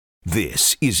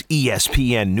This is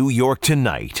ESPN New York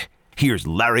Tonight. Here's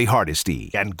Larry Hardesty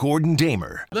and Gordon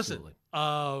Damer. Listen,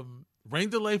 rain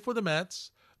delay for the Mets.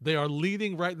 They are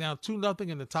leading right now 2-0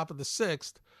 in the top of the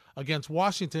sixth against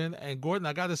Washington. And Gordon,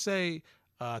 I got to say,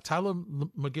 Tyler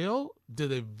McGill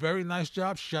did a very nice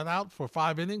job. Shut out for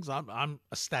 5 innings. I'm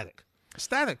ecstatic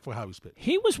for how he's pitched.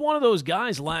 He was one of those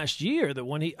guys last year that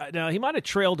when he might have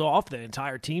trailed off, the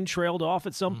entire team trailed off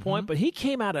at some point, but he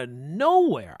came out of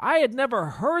nowhere. I had never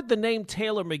heard the name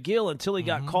Taylor McGill until he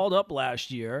got called up last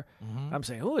year. I'm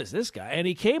saying, who is this guy? And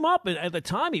he came up, and at the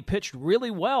time he pitched really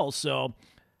well. So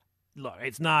look,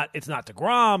 it's not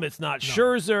DeGrom, it's not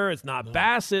Scherzer, it's not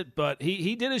Bassett, but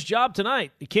he did his job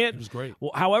tonight. He can't. It was great.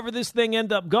 Well, however this thing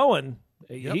ended up going,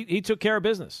 he took care of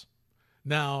business.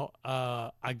 Now,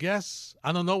 I guess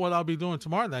I don't know what I'll be doing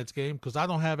tomorrow night's game because I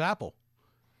don't have Apple,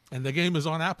 and the game is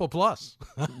on Apple Plus.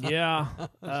 Yeah,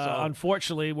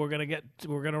 unfortunately, we're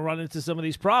gonna run into some of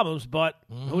these problems. But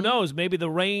who knows? Maybe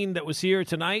the rain that was here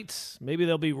tonight, maybe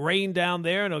there'll be rain down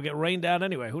there, and it'll get rained out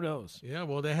anyway. Who knows? Yeah,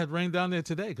 well, they had rain down there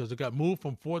today because it got moved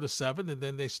from 4 to 7, and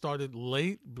then they started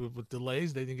late with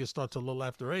delays. They didn't get started till a little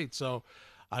after 8, so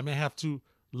I may have to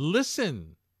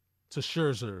listen to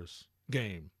Scherzer's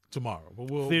game tomorrow. But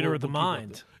Theater of the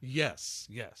mind. Yes.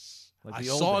 Like I the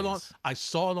old saw days. I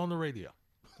saw it on the radio.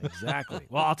 Exactly.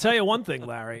 Well, I'll tell you one thing,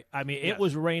 Larry. I mean, it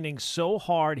was raining so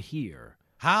hard here.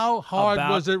 How hard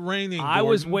was it raining, Gordon? I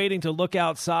was waiting to look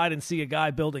outside and see a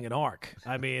guy building an ark.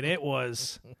 I mean, it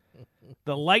was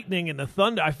the lightning and the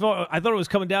thunder. I thought it was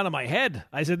coming down on my head.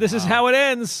 I said, this is how it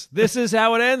ends. This is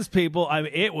how it ends, people. I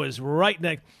mean, it was right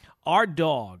next. Our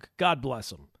dog, God bless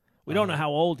him. We don't know how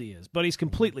old he is, but he's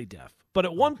completely deaf. But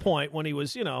at one point, when he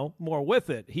was, more with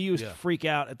it, he used to freak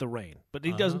out at the rain. But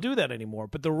he doesn't do that anymore.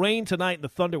 But the rain tonight and the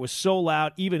thunder was so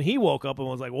loud, even he woke up and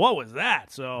was like, what was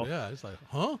that? So yeah, it's like,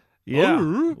 huh?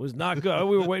 Yeah, it was not good.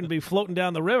 We were waiting to be floating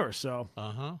down the river. So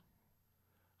all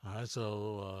right,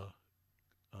 so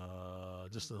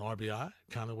just an RBI,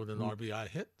 counted with an RBI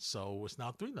hit. So it's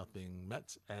now 3-0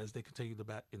 Mets as they continue to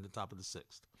bat in the top of the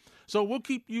sixth. So we'll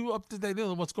keep you up to date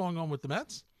on what's going on with the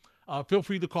Mets. Feel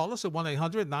free to call us at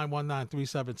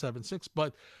 1-800-919-3776.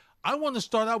 But I want to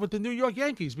start out with the New York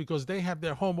Yankees because they have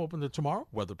their home opener tomorrow,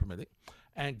 weather permitting.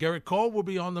 And Garrett Cole will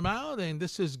be on the mound. And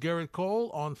this is Garrett Cole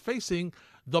on facing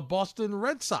the Boston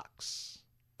Red Sox.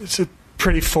 It's a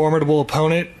pretty formidable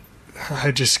opponent.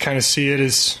 I just kind of see it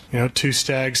as, two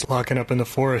stags locking up in the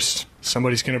forest.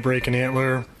 Somebody's going to break an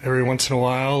antler every once in a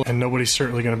while, and nobody's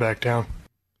certainly going to back down.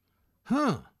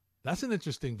 Huh. That's an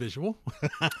interesting visual.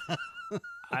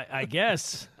 I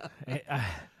guess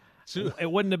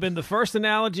it wouldn't have been the first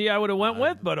analogy I would have went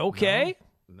with, but okay.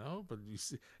 No, but you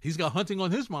see, he's got hunting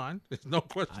on his mind. There's no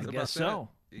question about that. I guess so.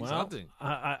 He's hunting.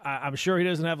 I'm sure he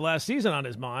doesn't have last season on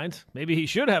his mind. Maybe he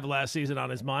should have last season on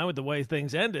his mind with the way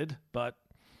things ended, but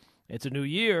it's a new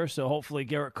year, so hopefully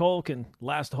Garrett Cole can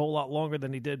last a whole lot longer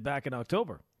than he did back in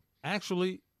October.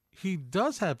 Actually, he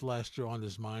does have last year on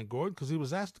his mind, Gordon, because he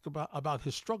was asked about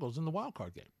his struggles in the wild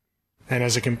card game. And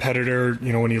as a competitor,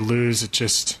 when you lose, it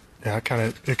just it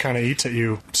kind of eats at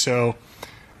you. So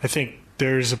I think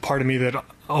there's a part of me that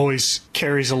always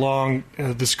carries along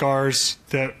the scars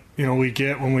that we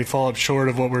get when we fall up short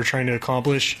of what we're trying to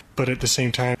accomplish. But at the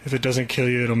same time, if it doesn't kill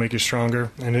you, it'll make you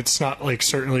stronger. And it's not like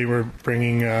certainly we're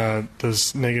bringing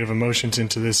those negative emotions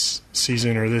into this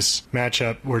season or this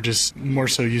matchup. We're just more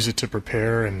so use it to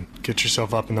prepare and get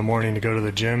yourself up in the morning to go to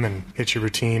the gym and get your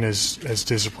routine as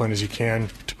disciplined as you can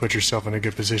to put yourself in a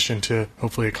good position to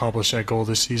hopefully accomplish that goal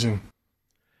this season.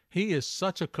 He is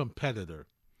such a competitor,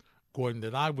 Gordon,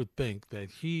 that I would think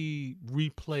that he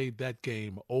replayed that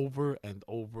game over and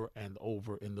over and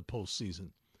over in the postseason.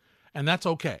 And that's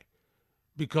okay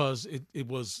because it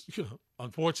was,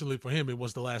 unfortunately for him, it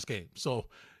was the last game. So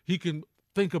he can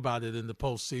think about it in the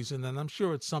postseason, and I'm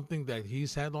sure it's something that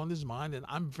he's had on his mind. And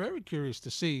I'm very curious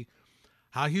to see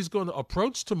how he's going to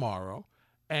approach tomorrow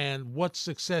and what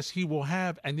success he will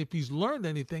have and if he's learned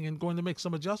anything and going to make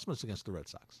some adjustments against the Red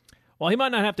Sox. Well, he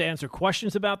might not have to answer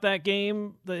questions about that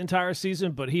game the entire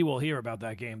season, but he will hear about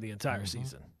that game the entire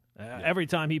season. Every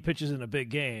time he pitches in a big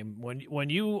game, when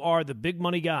you are the big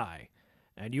money guy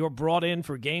and you're brought in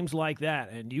for games like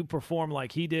that and you perform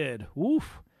like he did, and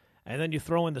then you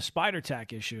throw in the spider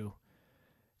tack issue,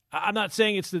 I'm not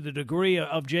saying it's to the degree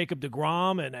of Jacob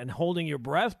deGrom and holding your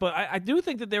breath, but I do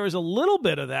think that there is a little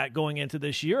bit of that going into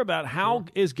this year about how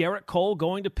is Garrett Cole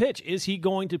going to pitch? Is he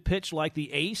going to pitch like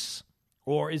the ace?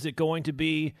 Or is it going to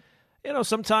be,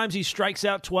 sometimes he strikes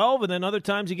out 12 and then other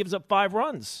times he gives up 5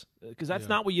 runs? Because that's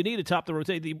not what you need to top the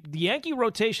rotation. The Yankee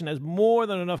rotation has more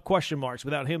than enough question marks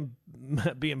without him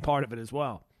being part of it as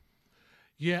well.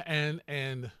 Yeah,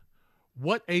 and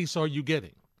what ace are you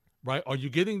getting, right? Are you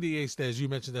getting the ace that, as you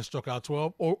mentioned, that struck out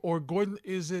 12? Or Gordon,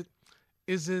 is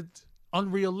it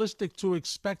unrealistic to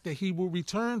expect that he will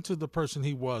return to the person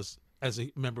he was as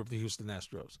a member of the Houston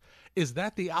Astros? Is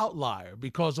that the outlier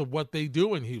because of what they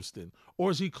do in Houston? Or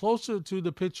is he closer to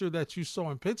the pitcher that you saw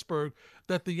in Pittsburgh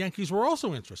that the Yankees were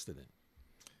also interested in?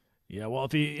 Yeah, well,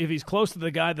 if he's close to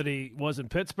the guy that he was in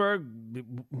Pittsburgh,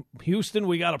 Houston,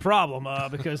 we got a problem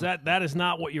because that is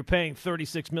not what you're paying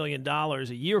 $36 million a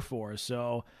year for.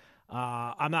 So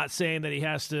I'm not saying that he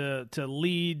has to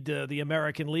lead the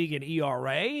American League in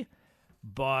ERA,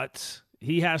 but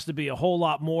he has to be a whole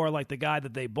lot more like the guy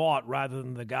that they bought rather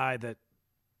than the guy that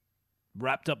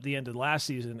wrapped up the end of last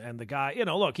season. And the guy, look,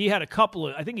 I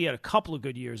think he had a couple of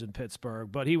good years in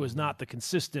Pittsburgh, but he was not the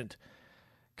consistent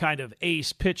kind of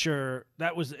ace pitcher.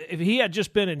 If he had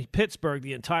just been in Pittsburgh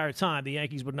the entire time, the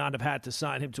Yankees would not have had to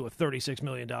sign him to a $36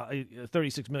 million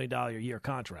a year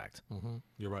contract. Mm-hmm.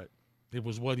 You're right. It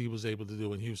was what he was able to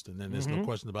do in Houston, and there's no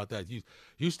question about that.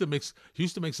 Houston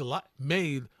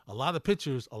made a lot of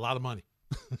pitchers a lot of money,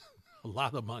 a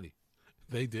lot of money.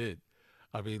 They did.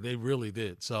 I mean, they really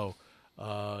did. So,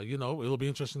 it'll be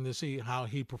interesting to see how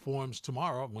he performs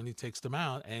tomorrow when he takes them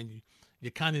out. And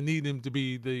you kind of need him to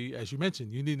be as you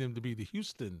mentioned, you need him to be the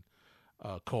Houston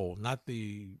Cole, not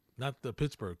the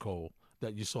Pittsburgh Cole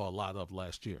that you saw a lot of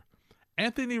last year.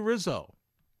 Anthony Rizzo,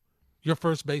 your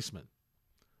first baseman,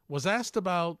 was asked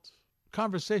about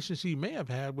conversations he may have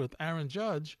had with Aaron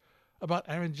Judge about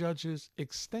Aaron Judge's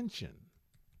extension.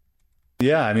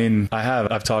 Yeah, I mean,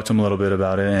 I've talked to him a little bit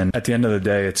about it, and at the end of the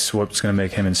day, it's what's going to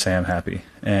make him and Sam happy.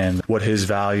 And what his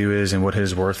value is and what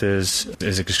his worth is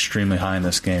extremely high in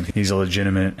this game. He's a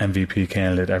legitimate MVP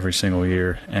candidate every single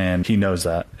year, and he knows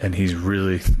that. And he's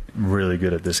really, really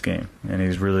good at this game. And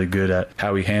he's really good at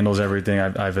how he handles everything.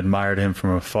 I've admired him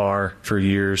from afar for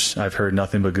years. I've heard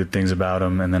nothing but good things about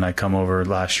him. And then I come over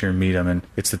last year and meet him, and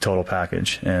it's the total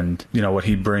package. And, what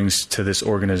he brings to this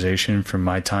organization from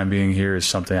my time being here is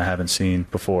something I haven't seen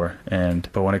before.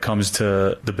 But when it comes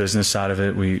to the business side of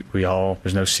it, we all,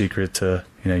 there's no secret to,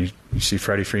 you see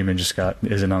Freddie Freeman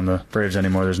isn't on the Braves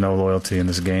anymore. There's no loyalty in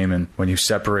this game. And when you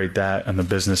separate that on the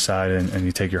business side and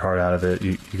you take your heart out of it,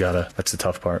 you gotta, that's the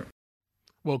tough part.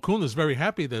 Well, Kuhn is very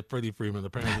happy that Freddie Freeman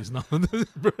apparently is not in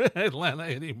Atlanta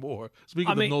anymore. Speaking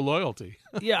of no loyalty.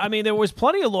 Yeah, I mean, there was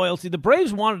plenty of loyalty. The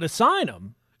Braves wanted to sign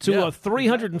him to a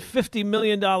 $350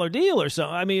 million deal or so.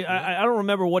 I mean, I don't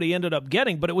remember what he ended up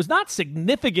getting, but it was not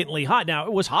significantly high. Now,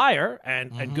 it was higher,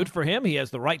 and good for him. He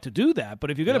has the right to do that. But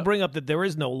if you're going to bring up that there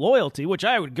is no loyalty, which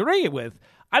I would agree with,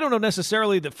 I don't know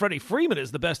necessarily that Freddie Freeman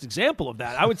is the best example of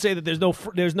that. I would say that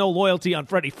there's no loyalty on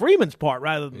Freddie Freeman's part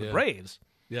rather than the Braves.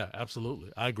 Yeah,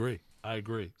 absolutely. I agree.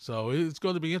 So it's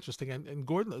going to be interesting. And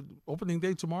Gordon, opening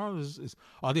day tomorrow is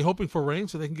are they hoping for rain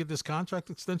so they can get this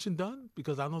contract extension done?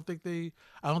 Because I don't think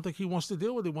he wants to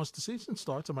deal with it once the season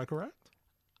starts. Am I correct?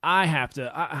 I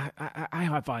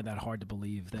find that hard to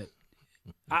believe. That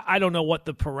I don't know what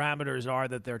the parameters are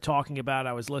that they're talking about.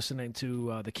 I was listening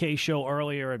to the K Show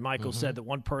earlier, and Michael said that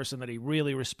one person that he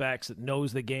really respects, that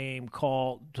knows the game,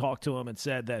 talked to him and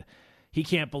said that he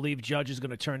can't believe Judge is going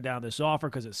to turn down this offer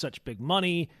because it's such big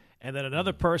money. And then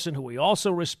another person who he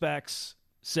also respects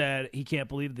said he can't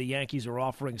believe the Yankees are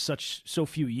offering so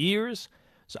few years.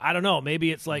 So I don't know.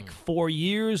 Maybe it's like 4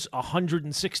 years,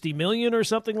 $160 million or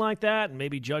something like that, and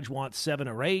maybe Judge wants 7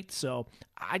 or 8. So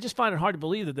I just find it hard to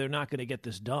believe that they're not going to get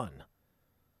this done.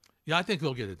 Yeah, I think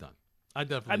they'll get it done.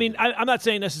 I'm not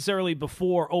saying necessarily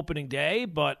before opening day,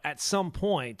 but at some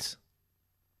point,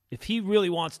 if he really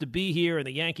wants to be here, and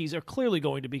the Yankees are clearly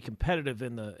going to be competitive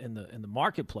in the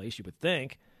marketplace, you would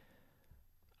think.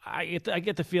 I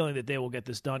get the feeling that they will get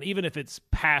this done, even if it's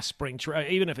past opening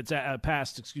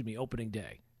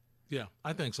day. Yeah,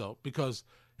 I think so, because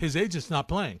his agent's not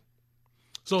playing.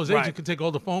 So his agent can take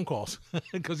all the phone calls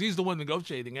because he's the one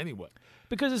negotiating anyway.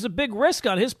 Because it's a big risk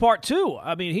on his part, too.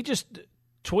 I mean, he just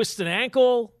twists an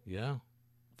ankle. Yeah.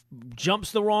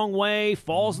 Jumps the wrong way,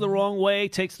 falls the wrong way,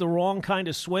 takes the wrong kind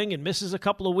of swing, and misses a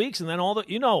couple of weeks, and then all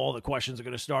the questions are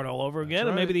going to start all over again.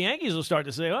 And maybe the Yankees will start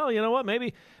to say, "Oh, you know what?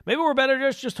 Maybe we're better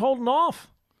just holding off."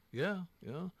 Yeah.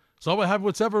 So what happened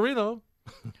with Severino?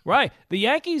 Right. The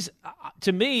Yankees,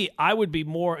 to me, I would be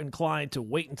more inclined to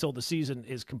wait until the season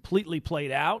is completely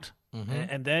played out,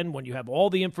 and then when you have all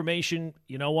the information,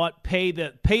 you know what? Pay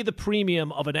the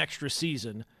premium of an extra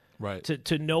season. Right.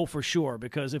 To know for sure,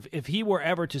 because if he were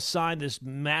ever to sign this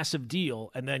massive deal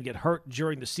and then get hurt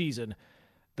during the season,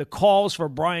 the calls for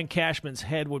Brian Cashman's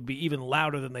head would be even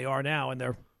louder than they are now, and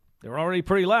they're already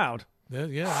pretty loud.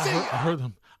 Yeah, I heard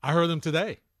them. I heard them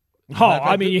today. Oh,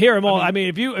 I mean, you hear him all. I mean,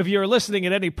 if you're listening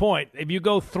at any point, if you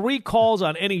go 3 calls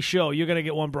on any show, you're going to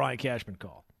get one Brian Cashman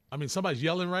call. I mean, somebody's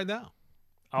yelling right now.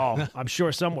 Oh, I'm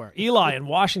sure somewhere. Eli in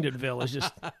Washingtonville is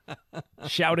just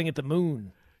shouting at the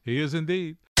moon. He is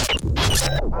indeed.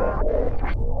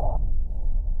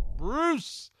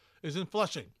 Bruce is in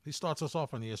Flushing. He starts us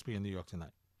off on ESPN New York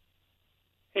Tonight.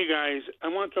 Hey, guys. I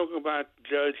want to talk about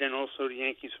Judge and also the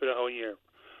Yankees for the whole year.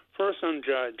 First on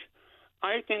Judge.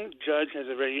 I think Judge has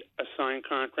a signed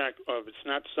contract, or if it's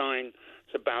not signed,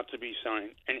 it's about to be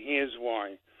signed. And here's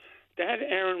why. They had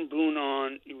Aaron Boone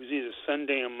on, it was either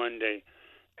Sunday or Monday,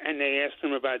 and they asked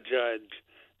him about Judge.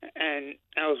 And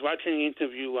I was watching the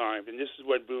interview live, and this is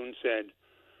what Boone said.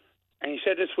 And he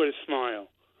said this with a smile.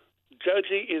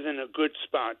 Judgy is in a good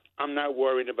spot. I'm not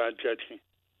worried about Judgy.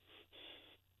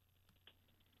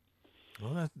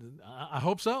 Well, I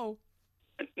hope so.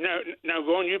 Now,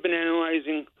 Gordon, you've been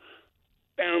analyzing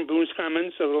Aaron Boone's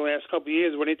comments over the last couple of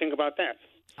years. What do you think about that?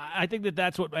 I think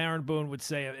that's what Aaron Boone would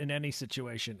say in any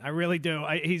situation. I really do.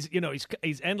 He's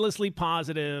endlessly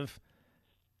positive.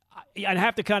 I'd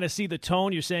have to kind of see the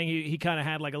tone. You're saying he kind of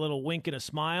had like a little wink and a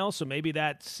smile, so maybe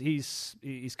that's he's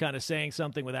kind of saying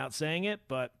something without saying it.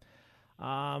 But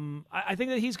I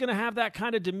think that he's going to have that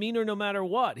kind of demeanor no matter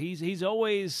what. He's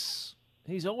always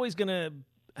going to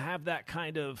have that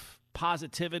kind of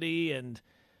positivity, and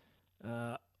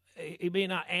he may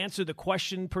not answer the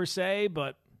question per se,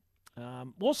 but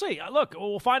we'll see. Look,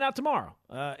 we'll find out tomorrow.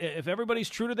 If everybody's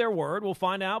true to their word, we'll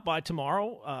find out by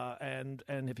tomorrow. And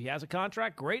if he has a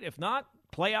contract, great. If not,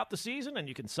 play out the season, and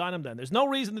you can sign him then. There's no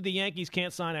reason that the Yankees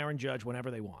can't sign Aaron Judge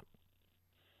whenever they want.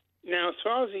 Now, as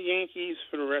far as the Yankees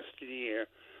for the rest of the year,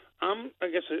 I'm, I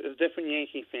guess, a different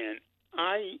Yankee fan.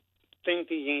 I think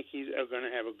the Yankees are going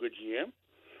to have a good year.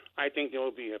 I think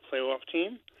they'll be a playoff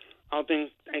team. I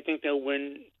think they'll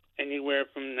win anywhere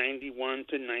from 91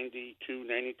 to 92,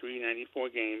 93, 94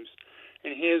 games.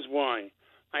 And here's why.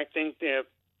 I think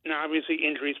now obviously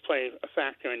injuries play a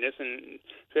factor in this, and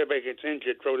if everybody gets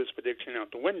injured, throw this prediction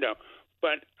out the window.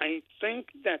 But I think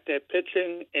that their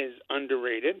pitching is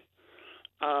underrated.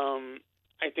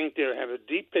 I think they have a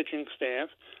deep pitching staff.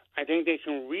 I think they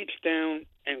can reach down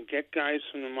and get guys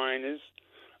from the minors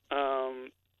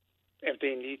if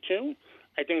they need to.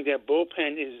 I think their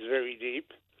bullpen is very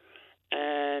deep.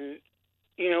 And,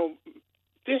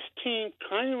 this team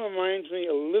kind of reminds me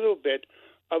a little bit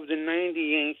of the 90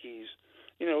 Yankees.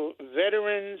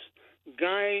 Veterans,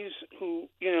 guys who,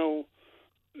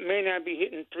 may not be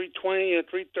hitting 320 or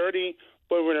 330,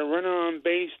 but with a runner on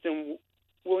base and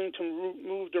willing to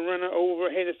move the runner over,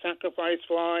 hit a sacrifice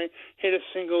fly, hit a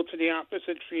single to the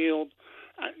opposite field.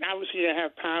 Obviously, they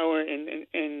have power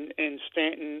in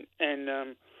Stanton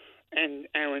and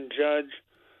Aaron Judge.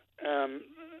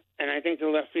 And I think the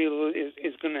left field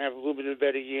is going to have a little bit of a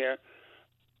better year.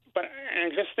 But I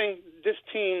just think this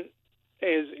team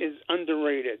is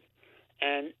underrated.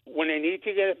 And when they need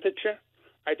to get a pitcher,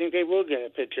 I think they will get a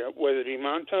pitcher, whether it be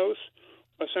Montos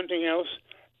or something else.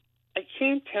 I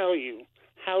can't tell you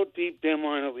how deep their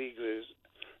minor leagues is.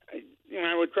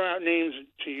 I would throw out names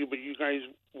to you, but you guys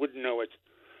wouldn't know it.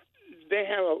 They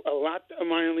have a lot of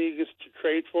minor leaguers to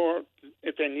trade for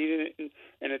if they need it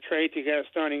in a trade to get a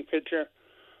starting pitcher.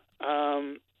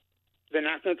 They're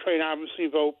not going to trade, obviously,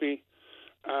 Volpe.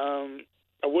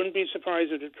 I wouldn't be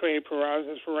surprised if they trade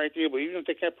Peraza for right deal, but even if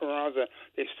they kept Peraza,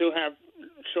 they still have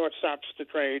shortstops to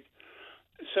trade.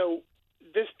 So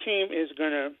this team is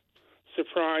going to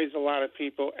surprise a lot of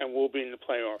people and will be in the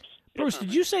playoffs. Bruce,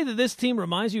 did you say that this team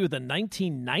reminds you of the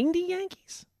 1990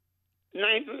 Yankees?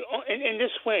 In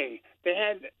this way, they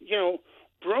had,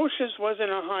 Brocious wasn't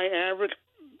a high average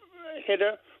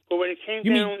hitter, but when it came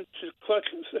down to clutch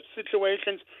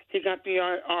situations, he got the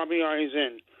RBIs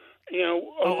in.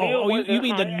 You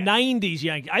mean the 90s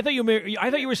Yankees? I thought you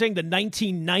were saying the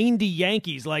 1990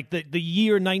 Yankees, like the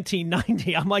year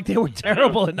 1990. I'm like, they were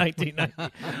terrible in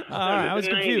 1990. I was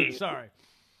confused. Sorry.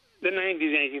 The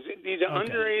 90s Yankees. These are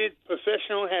underrated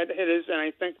professional hitters, and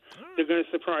I think they're going to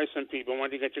surprise some people. I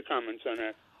want to get your comments on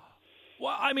that.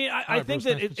 Well, I mean, I think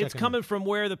Bruce, that it's coming from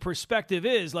where the perspective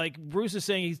is. Like Bruce is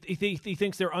saying, he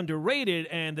thinks they're underrated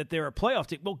and that they're a playoff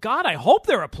team. Well, God, I hope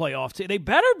they're a playoff team. They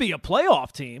better be a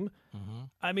playoff team. Mm-hmm.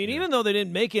 I mean, even though they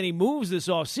didn't make any moves this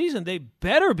offseason, they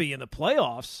better be in the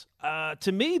playoffs.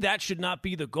 To me, that should not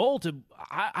be the goal.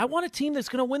 I want a team that's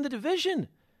going to win the division.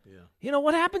 Yeah.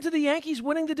 What happened to the Yankees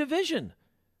winning the division?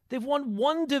 They've won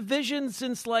one division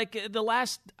since the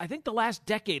last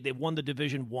decade. They've won the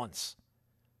division once.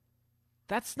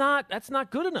 That's not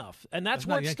good enough, and that's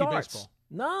where it starts. Baseball.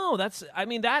 No, that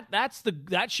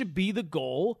should be the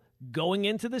goal going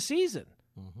into the season.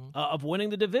 Mm-hmm. of winning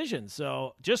the division.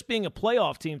 So just being a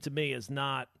playoff team to me is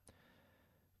not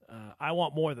I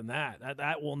want more than that.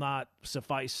 That will not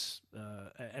suffice.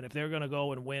 And if they're going to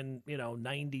go and win,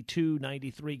 92,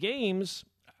 93 games,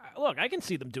 look, I can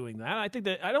see them doing that. I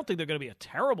don't think they're going to be a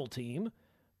terrible team.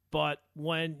 But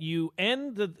when you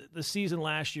end the season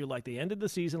last year like they ended the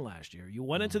season last year, you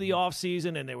went into the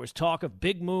offseason and there was talk of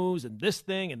big moves and this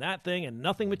thing and that thing and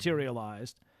nothing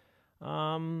materialized.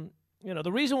 The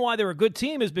reason why they're a good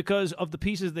team is because of the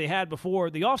pieces they had before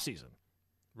the offseason.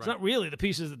 It's not really the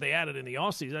pieces that they added in the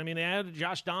offseason. I mean, they added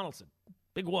Josh Donaldson.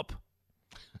 Big whoop.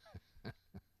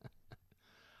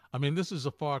 I mean, this is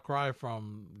a far cry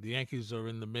from the Yankees are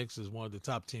in the mix as one of the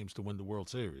top teams to win the World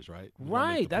Series, right?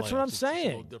 Right, that's what I'm saying. It's a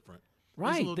little different. Right.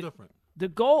 It's a little different. The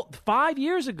goal 5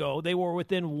 years ago, they were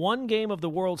within one game of the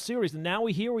World Series, and now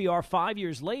here we are 5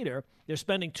 years later. They're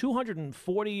spending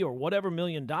 $240 or whatever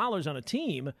million dollars on a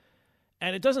team,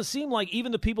 and it doesn't seem like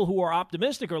even the people who are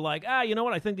optimistic are like, you know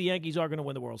what? I think the Yankees are going to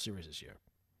win the World Series this year.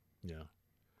 Yeah,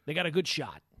 they got a good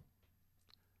shot.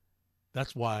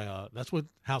 That's why. That's what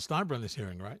Hal Steinbrenner's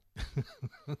hearing, right?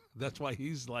 That's why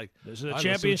he's like, this is a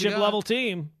championship level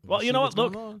team. Well, you know what?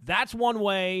 Look, that's one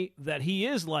way that he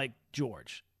is like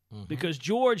George. Because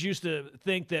George used to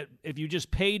think that if you just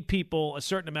paid people a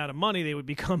certain amount of money, they would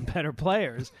become better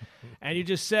players. And you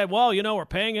just said, well, we're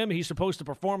paying him. He's supposed to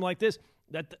perform like this.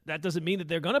 That doesn't mean that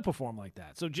they're going to perform like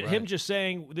that. So him just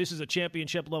saying this is a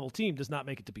championship-level team does not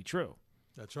make it to be true.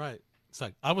 That's right. It's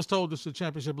like, I was told this is a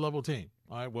championship-level team.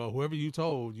 All right, well, whoever you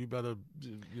told, you better,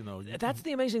 That's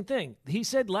the amazing thing. He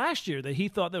said last year that he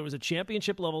thought there was a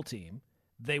championship-level team.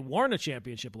 They weren't a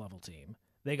championship-level team.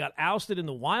 They got ousted in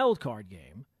the wild card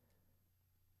game.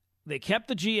 They kept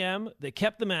the GM, they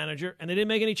kept the manager, and they didn't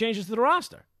make any changes to the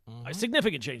roster.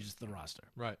 Significant changes to the roster.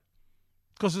 Right.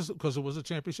 Because it was a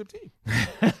championship team.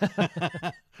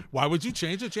 Why would you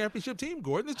change a championship team,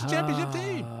 Gordon? It's a championship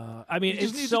team. I mean,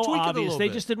 it's so obvious. They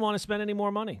just didn't want to spend any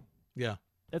more money. Yeah.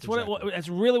 That's that's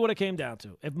really what it came down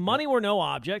to. If money were no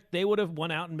object, they would have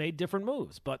went out and made different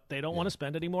moves. But they don't want to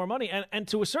spend any more money. And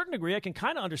to a certain degree, I can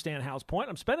kind of understand Hal's point.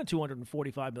 I'm spending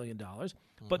 $245 million.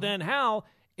 But then, Hal,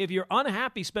 if you're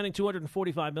unhappy spending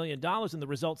 $245 million in the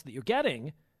results that you're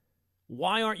getting,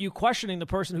 why aren't you questioning the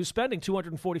person who's spending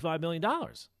 $245 million?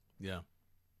 Yeah.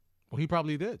 Well, he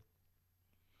probably did.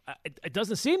 It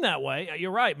doesn't seem that way.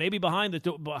 You're right. Maybe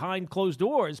behind closed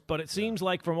doors, but it seems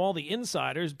like from all the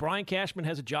insiders, Brian Cashman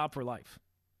has a job for life.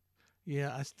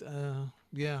 Yeah,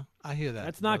 I hear that.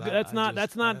 That's not good.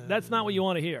 That's not what you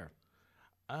want to hear.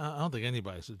 I don't think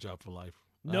anybody has a job for life.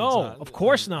 No, of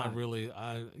course not.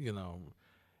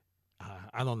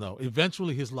 I don't know.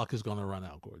 Eventually, his luck is going to run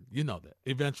out, Gordon. You know that.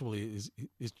 Eventually,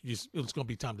 it's going to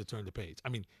be time to turn the page. I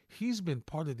mean, he's been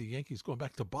part of the Yankees going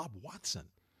back to Bob Watson.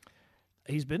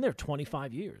 He's been there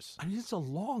 25 years. I mean, it's a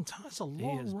long time. It's a long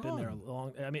run. He has been there a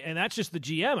long. I mean, and that's just the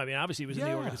GM. I mean, obviously, he was in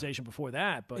the organization before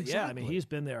that, but exactly. I mean, he's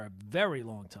been there a very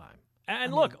long time.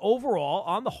 And look, overall,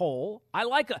 on the whole,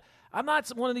 I'm not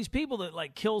one of these people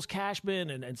that kills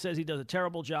Cashman and says he does a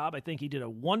terrible job. I think he did a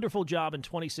wonderful job in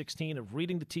 2016 of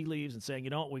reading the tea leaves and saying,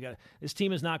 this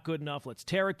team is not good enough. Let's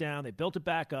tear it down. They built it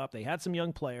back up. They had some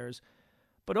young players.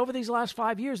 But over these last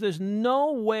 5 years, there's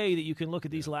no way that you can look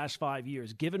at these last 5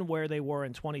 years, given where they were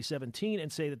in 2017,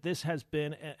 and say that this has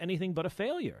been anything but a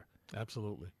failure.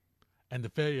 Absolutely. And the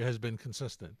failure has been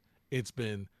consistent. It's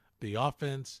been the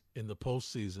offense in the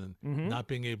postseason not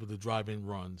being able to drive in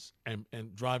runs and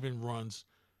drive in runs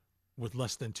with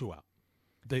less than 2 out.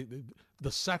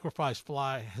 The sacrifice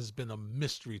fly has been a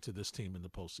mystery to this team in the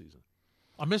postseason.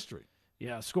 A mystery.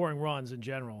 Yeah, scoring runs in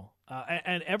general.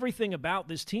 And everything about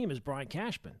this team is Brian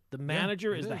Cashman. The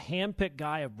manager is the handpicked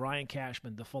guy of Brian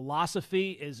Cashman. The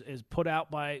philosophy is put out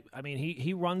by,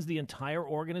 he runs the entire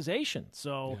organization.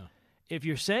 So if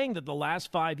you're saying that the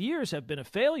last 5 years have been a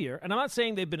failure, and I'm not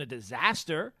saying they've been a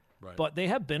disaster, but they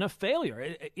have been a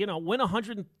failure. Win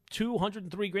 102,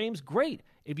 103 games, great.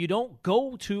 If you don't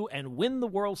go to and win the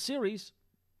World Series,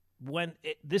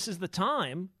 this is the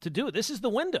time to do it. This is the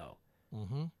window.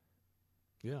 Mm-hmm.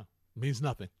 Yeah, means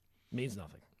nothing. Means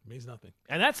nothing. Means nothing.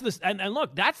 And that's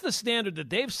look, that's the standard that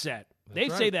they've set. They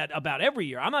say that about every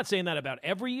year. I'm not saying that about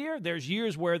every year. There's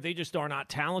years where they just are not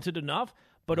talented enough.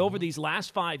 But over these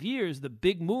last 5 years, the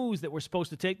big moves that were supposed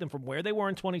to take them from where they were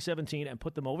in 2017 and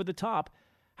put them over the top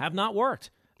have not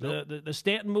worked. Nope. The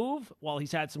Stanton move, while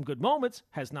he's had some good moments,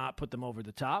 has not put them over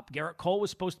the top. Garrett Cole was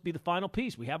supposed to be the final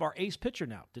piece. We have our ace pitcher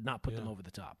now. Did not put them over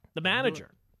the top. The manager,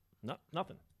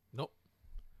 nothing. Nope.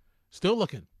 Still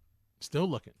looking.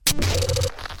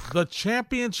 The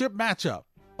championship matchup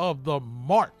of the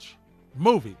March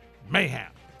Movie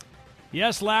Mayhem.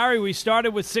 Yes, Larry, we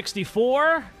started with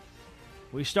 64.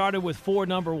 We started with 4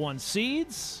 number 1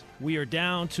 seeds. We are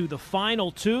down to the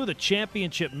final 2, the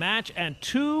championship match, and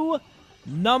 2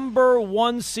 number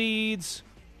 1 seeds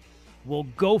will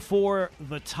go for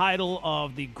the title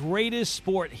of the greatest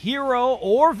sport hero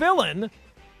or villain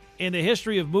in the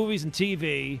history of movies and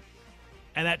TV.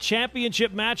 And that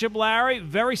championship matchup, Larry,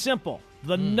 very simple.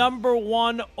 The number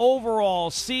 1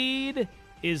 overall seed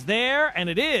is there, and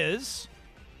it is...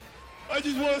 I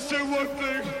just want to say one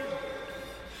thing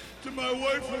to my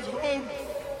wife who's home.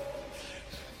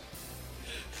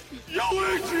 Yo,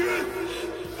 Adrian!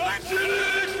 I did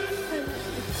it!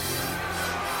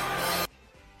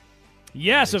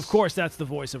 Yes, of course, that's the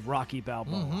voice of Rocky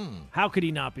Balboa. How could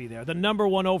he not be there? The number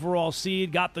 1 overall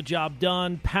seed got the job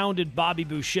done, pounded Bobby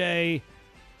Boucher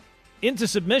into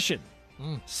submission,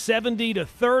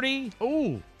 70-30.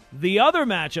 Ooh. The other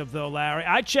matchup, though, Larry,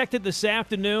 I checked it this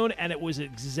afternoon, and it was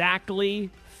exactly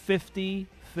 50-50.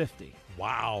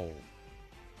 Wow.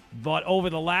 But over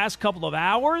the last couple of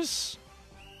hours,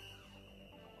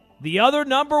 the other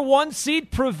number 1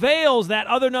 seed prevails. That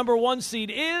other number 1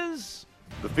 seed is...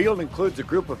 The field includes a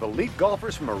group of elite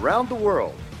golfers from around the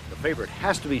world. The favorite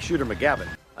has to be Shooter McGavin.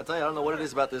 I tell you, I don't know what it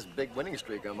is about this big winning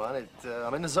streak I'm on.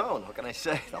 I'm in the zone. What can I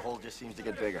say? The hole just seems to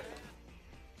get bigger.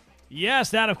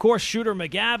 Yes, that, of course, Shooter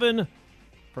McGavin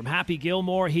from Happy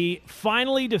Gilmore. He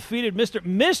finally defeated Mr.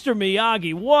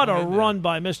 Miyagi. What a run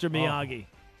by Mr. Miyagi.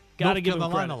 Got to give him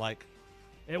credit. Like.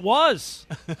 It was.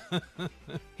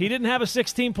 He didn't have a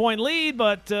 16-point lead,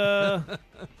 but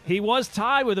he was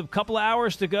tied with a couple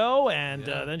hours to go, and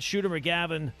then Shooter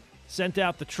McGavin sent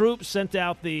out the troops, sent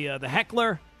out the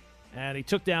heckler, and he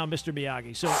took down Mr.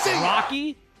 Miyagi. So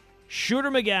Rocky,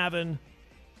 Shooter McGavin,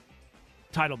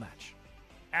 title match.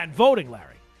 And voting,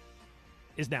 Larry,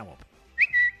 is now open.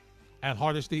 At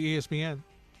Hardesty ESPN,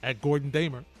 at Gordon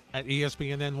Damer, at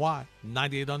ESPN NY,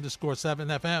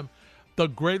 98_7 FM. The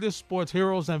greatest sports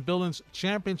heroes and villains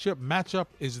championship matchup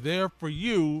is there for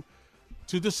you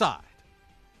to decide.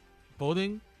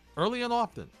 Voting early and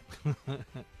often.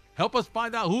 Help us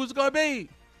find out who it's going to be.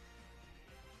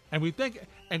 And we think,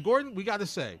 and Gordon, we got to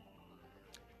say,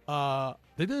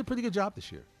 they did a pretty good job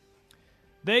this year.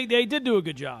 They did do a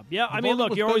good job. Yeah, I mean,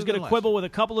 look, you're always going to quibble with a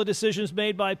couple of decisions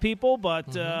made by people,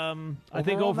 but I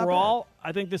think overall,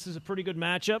 I think this is a pretty good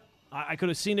matchup. I could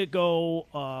have seen it go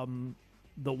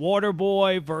the Water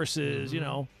Boy versus,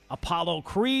 Apollo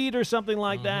Creed or something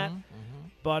like that.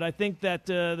 But I think that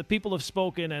the people have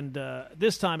spoken, and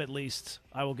this time at least,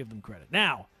 I will give them credit.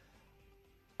 Now,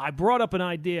 I brought up an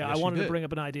idea. Yes, I wanted to bring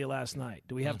up an idea last night.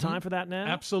 Do we have time for that now?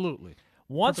 Absolutely.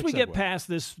 Once Perfect we get segue. past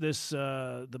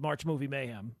the March Movie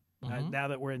Mayhem, now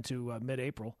that we're into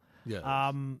mid-April,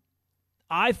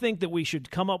 I think that we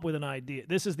should come up with an idea.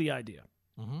 This is the idea.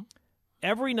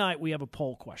 Every night we have a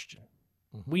poll question.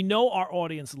 We know our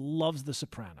audience loves The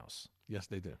Sopranos. Yes,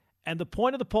 they do. And the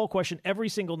point of the poll question every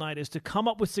single night is to come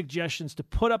up with suggestions to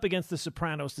put up against The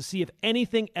Sopranos to see if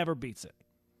anything ever beats it.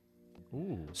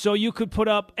 Ooh. So you could put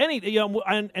up any,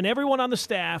 and everyone on the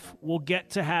staff will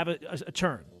get to have a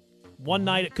turn. One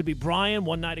night it could be Brian,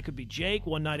 one night it could be Jake,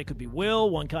 one night it could be Will,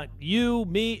 one night you,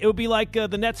 me. It would be like the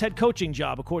Nets head coaching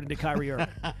job, according to Kyrie Irving.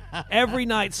 Every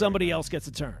night somebody else gets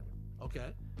a turn.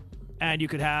 Okay. And you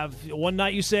could have one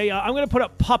night you say, I'm going to put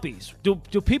up puppies. Do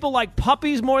people like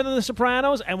puppies more than The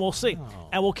Sopranos? And we'll see.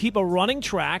 And we'll keep a running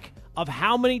track of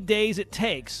how many days it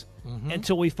takes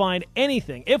until we find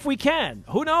anything. If we can.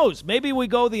 Who knows? Maybe we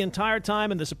go the entire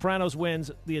time and The Sopranos wins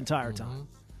the entire time.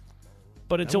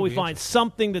 But until we find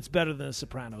something that's better than The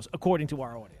Sopranos, according to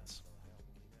our audience.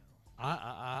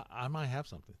 I might have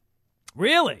something.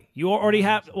 Really? You already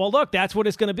have? Well, look, that's what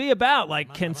it's going to be about.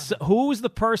 Like, who's the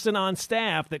person on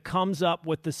staff that comes up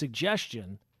with the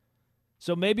suggestion?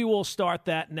 So maybe we'll start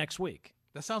that next week.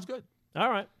 That sounds good. All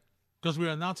right. Because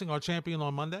we're announcing our champion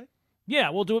on Monday? Yeah,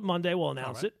 we'll do it Monday. We'll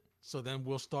announce it. So then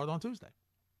we'll start on Tuesday.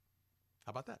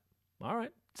 How about that? All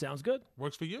right. Sounds good.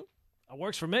 Works for you? It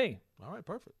works for me. All right,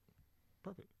 perfect.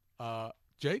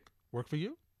 Jake, work for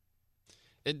you?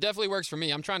 It definitely works for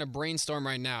me. I'm trying to brainstorm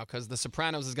right now because The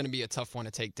Sopranos is going to be a tough one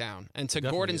to take down. And to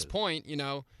Gordon's point,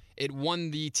 it won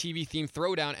the TV theme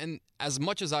throwdown. And as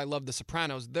much as I love The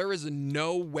Sopranos, there is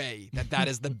no way that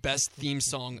is the best theme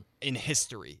song in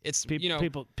history. It's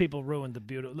people ruined the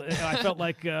beauty. I felt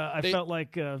like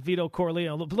Vito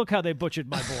Corleone. Look how they butchered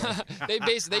my boy.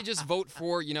 They just vote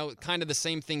for kind of the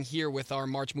same thing here with our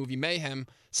March Movie Mayhem.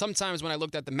 Sometimes when I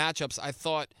looked at the matchups, I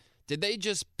thought, did they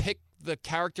just pick the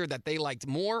character that they liked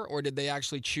more, or did they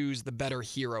actually choose the better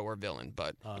hero or villain?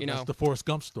 But that's the Forrest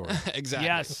Gump story. Exactly.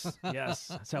 Yes.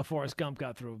 That's how Forrest Gump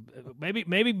got through.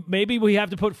 Maybe we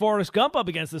have to put Forrest Gump up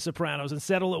against The Sopranos and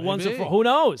settle it once and for. Who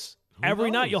knows?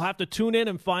 Every knows? night you'll have to tune in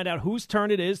and find out whose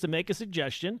turn it is to make a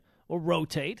suggestion or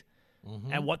rotate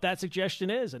and what that suggestion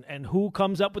is and who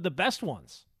comes up with the best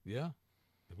ones. Yeah.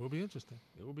 It will be interesting.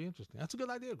 It will be interesting. That's a good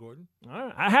idea, Gordon. All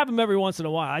right. I have them every once in a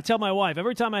while. I tell my wife,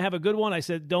 every time I have a good one, I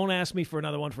said, don't ask me for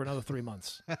another one for another 3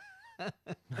 months.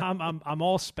 I'm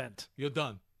all spent. You're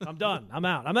done. I'm done. I'm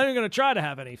out. I'm not even going to try to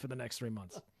have any for the next 3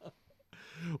 months.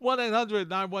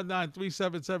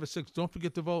 1-800-919-3776. Don't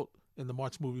forget to vote in the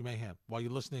March Movie Mayhem while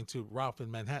you're listening to Ralph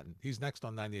in Manhattan. He's next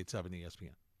on 98.7 ESPN.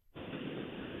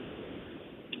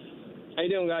 How you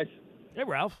doing, guys? Hey,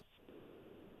 Ralph.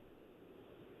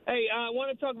 Hey, I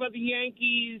want to talk about the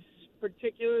Yankees,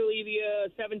 particularly the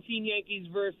 17 Yankees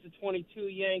versus the 22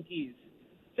 Yankees.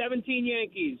 17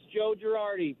 Yankees, Joe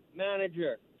Girardi,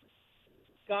 manager,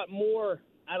 got more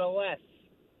out of less.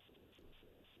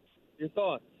 Your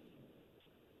thoughts?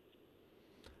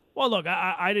 Well, look,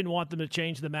 I didn't want them to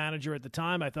change the manager at the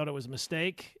time. I thought it was a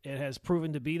mistake. It has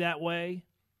proven to be that way.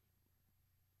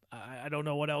 I don't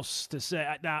know what else to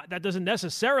say. Now, that doesn't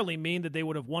necessarily mean that they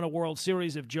would have won a World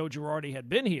Series if Joe Girardi had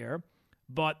been here,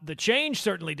 but the change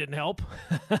certainly didn't help.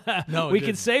 No, we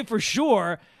can say for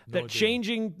sure that it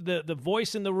changing the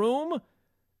voice in the room,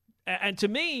 and to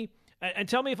me, and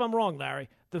tell me if I'm wrong, Larry,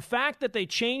 the fact that they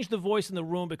changed the voice in the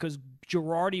room because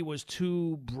Girardi was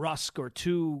too brusque or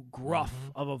too gruff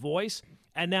of a voice,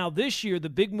 and now this year the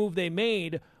big move they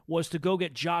made was to go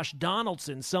get Josh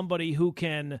Donaldson, somebody who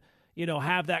can –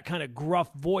 have that kind of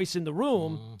gruff voice in the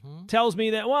room, tells me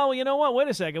that, well, you know what? Wait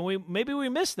a second. Maybe we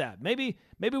missed that. Maybe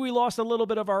we lost a little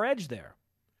bit of our edge there.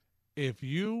 If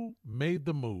you made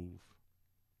the move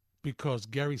because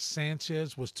Gary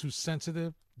Sanchez was too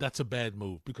sensitive, that's a bad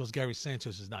move because Gary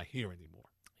Sanchez is not here anymore.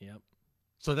 Yep.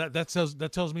 So that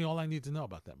tells me all I need to know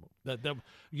about that move.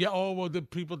 The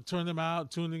people tuning him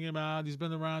out. He's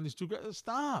been around. He's too great.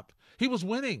 Stop. He was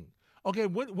winning. Okay,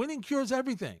 winning cures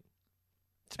everything.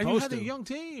 And you had a young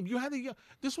team.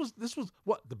 This was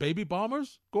what, the baby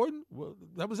bombers, Gordon? Well,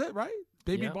 that was it, right?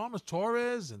 Baby bombers,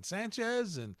 Torres and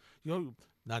Sanchez, and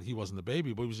not he wasn't the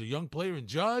baby, but he was a young player in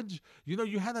Judge.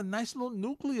 You had a nice little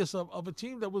nucleus of a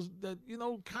team that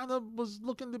kind of was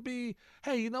looking to be,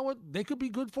 hey, you know what? They could be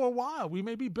good for a while. We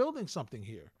may be building something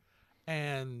here.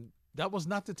 And that was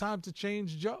not the time to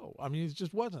change Joe. I mean, it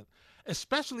just wasn't.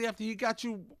 Especially after he got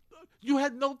you. You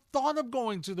had no thought of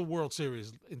going to the World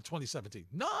Series in 2017.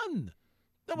 None.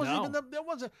 That wasn't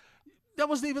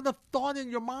even a thought in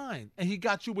your mind. And he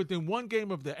got you within one game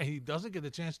of and he doesn't get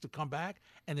a chance to come back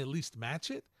and at least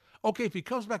match it. Okay, if he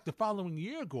comes back the following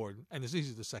year, Gordon, and it's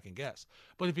easy to second guess.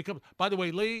 But if he comes, by the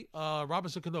way, Lee,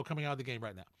 Robinson Cano coming out of the game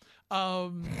right now.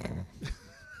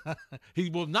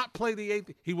 He will not play the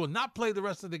eighth. He will not play the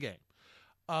rest of the game.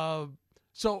 So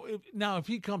if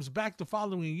he comes back the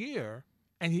following year,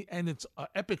 and it's an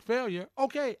epic failure,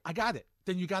 okay, I got it.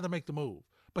 Then you got to make the move.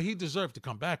 But he deserved to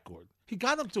come back, Gordon. He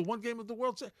got him to one game of the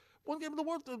World Series. Within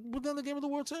the game of the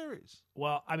World Series.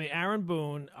 Well, I mean, Aaron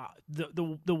Boone,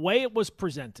 the way it was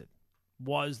presented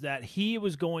was that he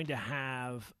was going to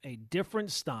have a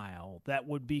different style that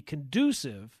would be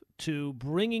conducive to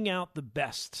bringing out the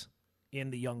best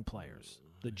in the young players,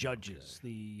 the Judges,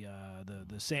 the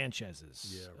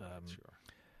Sanchezes. Yeah, right, sure.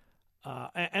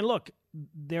 And look,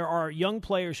 there are young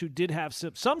players who did have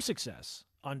some success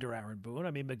under Aaron Boone.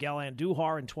 I mean, Miguel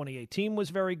Andujar in 2018 was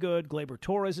very good. Gleyber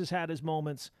Torres has had his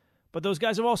moments. But those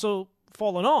guys have also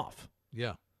fallen off.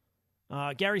 Yeah.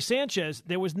 Gary Sanchez,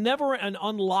 there was never an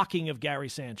unlocking of Gary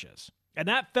Sanchez. And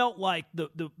that felt like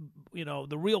the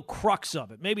real crux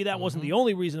of it. Maybe that wasn't the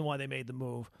only reason why they made the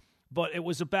move. But it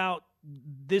was about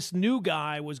this new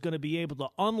guy was going to be able to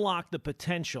unlock the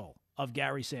potential of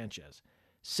Gary Sanchez.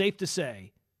 Safe to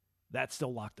say, that's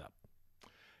still locked up.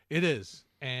 It is.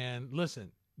 And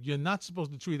listen, you're not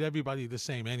supposed to treat everybody the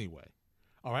same anyway.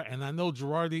 All right. And I know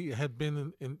Girardi had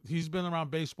been he's been around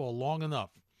baseball long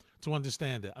enough to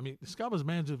understand it. I mean, this guy was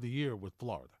manager of the year with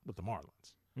Florida, with the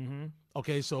Marlins. Mm-hmm.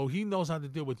 Okay. So he knows how to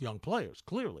deal with young players,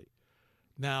 clearly.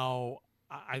 Now,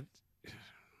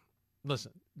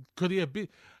 listen, could he have been?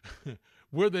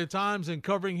 Were there times in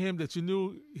covering him that you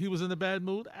knew he was in a bad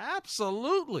mood?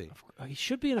 Absolutely. He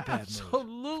should be in a bad mood.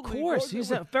 Absolutely. Of course.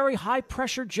 He's a very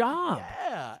high-pressure job.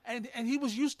 Yeah, and he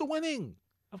was used to winning.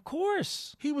 Of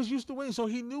course. He was used to winning, so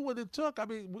he knew what it took. I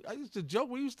mean, I used to joke.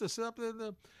 We used to sit up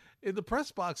in the press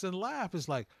box and laugh. It's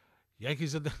like,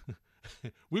 Yankees are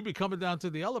we'd be coming down to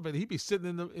the elevator. He'd be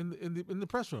sitting in the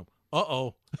press room.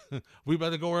 Uh-oh. We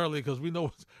better go early because we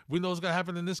know what's going to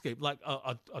happen in this game. Like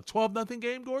a 12-0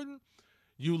 game, Gordon?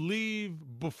 You leave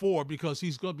before because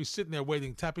he's going to be sitting there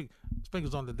waiting, tapping his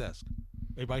fingers on the desk.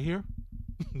 Everybody here?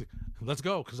 let's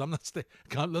go because I'm not staying.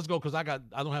 Let's go because I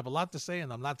don't have a lot to say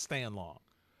and I'm not staying long.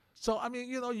 So, I mean,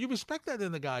 you respect that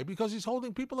in the guy because he's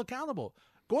holding people accountable.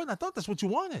 Gordon, I thought that's what you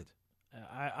wanted.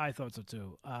 I thought so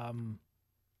too. And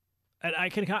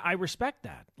I respect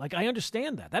that. Like, I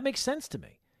understand that. That makes sense to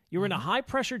me. You're in a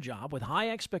high-pressure job with high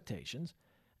expectations,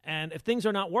 and if things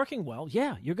are not working well,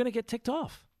 yeah, you're going to get ticked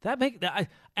off.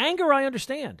 Anger, I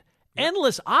understand. Yep.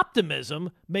 Endless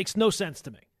optimism makes no sense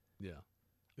to me. Yeah.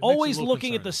 Always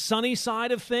looking at the sunny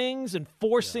side of things and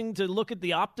forcing to look at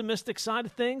the optimistic side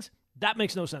of things, that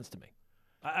makes no sense to me.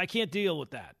 I can't deal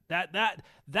with that.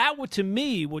 That would, to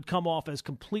me, would come off as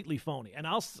completely phony. And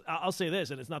I'll say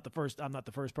this, and I'm not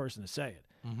the first person to say it.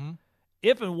 Mm-hmm.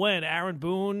 If and when Aaron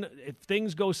Boone, if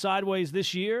things go sideways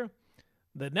this year,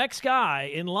 the next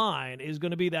guy in line is going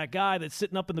to be that guy that's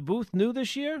sitting up in the booth new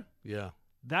this year. Yeah.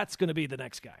 That's going to be the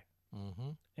next guy. Mm-hmm.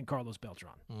 And Carlos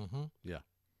Beltran. Mm-hmm. Yeah.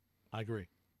 I agree.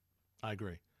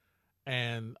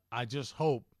 And I just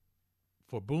hope,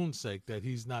 for Boone's sake, that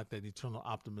he's not that eternal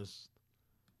optimist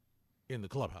in the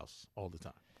clubhouse all the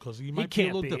time. Because he might be a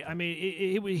little different. I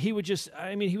mean, he would just.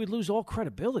 I mean, he would lose all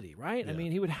credibility, right? Yeah. I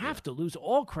mean, he would have to lose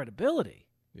all credibility.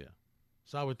 Yeah.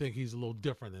 So I would think he's a little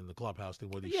different in the clubhouse than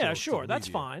what he shows. Yeah, sure, to the that's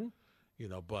media. fine.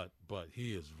 But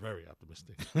he is very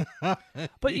optimistic.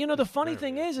 But the funny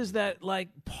thing is that like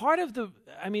part of the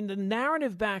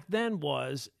narrative back then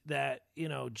was that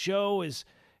Joe is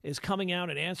coming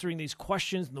out and answering these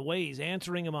questions and the way he's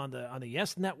answering them on the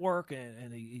Yes Network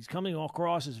and he's coming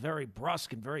across as very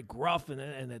brusque and very gruff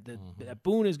and that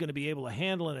Boone is going to be able to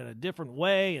handle it in a different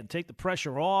way and take the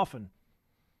pressure off. And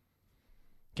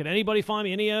can anybody find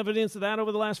me any evidence of that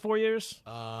over the last 4 years?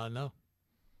 No.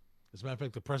 As a matter of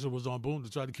fact, the pressure was on Boone to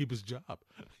try to keep his job.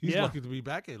 He's lucky to be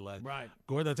back in last. Right.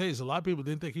 Gordon, I tell you, a lot of people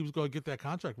didn't think he was going to get that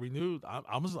contract renewed.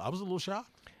 I was a little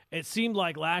shocked. It seemed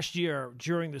like last year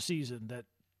during the season that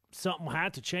something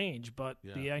had to change, but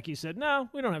the Yankees said, no,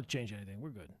 we don't have to change anything.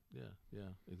 We're good. Yeah,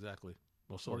 exactly.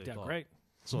 Well, so worked they out thought. great.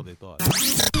 So they thought.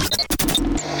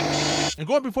 And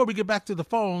Gordon, before we get back to the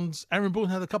phones, Aaron Boone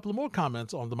had a couple of more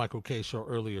comments on the Michael Kay show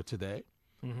earlier today.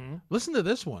 Mm-hmm. Listen to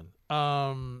this one.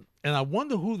 And I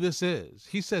wonder who this is.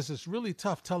 He says it's really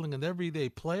tough telling an everyday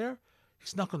player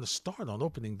he's not going to start on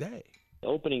opening day.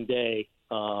 Opening day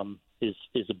is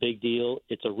a big deal.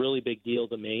 It's a really big deal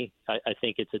to me. I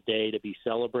think it's a day to be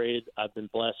celebrated. I've been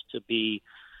blessed to be,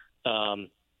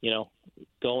 going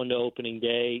to opening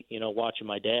day, watching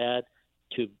my dad,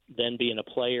 to then being a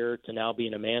player, to now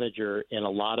being a manager in a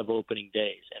lot of opening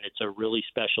days. And it's a really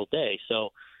special day.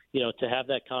 So, to have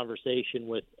that conversation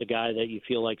with a guy that you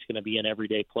feel like is going to be an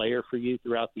everyday player for you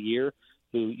throughout the year,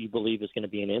 who you believe is going to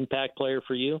be an impact player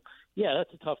for you, yeah,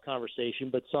 that's a tough conversation,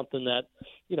 but something that,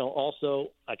 also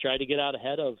I try to get out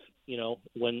ahead of,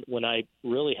 when I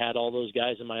really had all those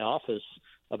guys in my office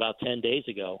about 10 days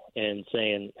ago and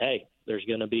saying, hey, there's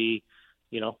going to be,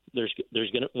 there's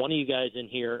going to one of you guys in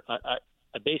here. I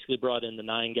basically brought in the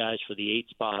 9 guys for the 8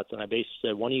 spots, and I basically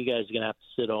said one of you guys is going to have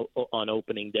to sit on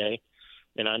opening day.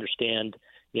 And I understand,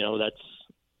 that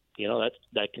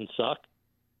can suck.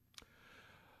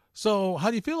 So how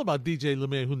do you feel about DJ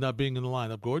LeMay who not being in the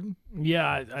lineup, Gordon?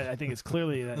 Yeah, I think it's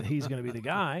clearly that he's going to be the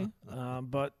guy.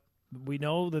 But we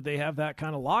know that they have that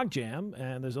kind of logjam,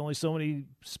 and there's only so many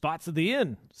spots at the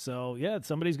inn. So, yeah,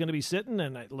 somebody's going to be sitting,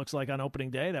 and it looks like on opening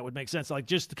day that would make sense. Like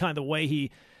just the kind of way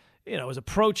he, is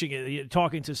approaching it,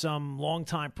 talking to some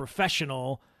longtime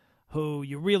professional who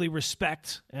you really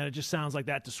respect, and it just sounds like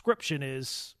that description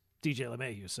is DJ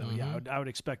LeMahieu. So, yeah, I would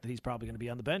expect that he's probably going to be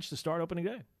on the bench to start opening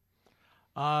day.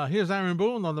 Here's Aaron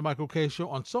Boone on the Michael Kay show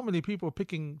on so many people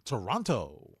picking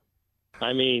Toronto.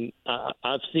 I mean,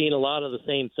 I've seen a lot of the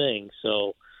same things.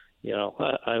 So,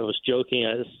 I was joking.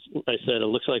 I said, it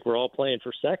looks like we're all playing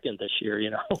for second this year,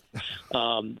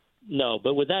 No,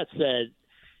 but with that said,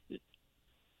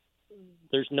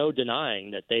 there's no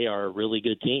denying that they are a really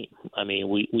good team. I mean,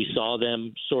 we saw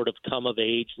them sort of come of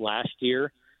age last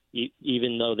year,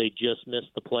 even though they just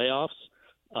missed the playoffs.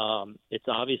 It's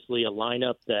obviously a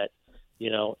lineup that,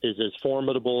 is as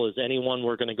formidable as anyone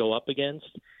we're going to go up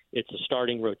against. It's a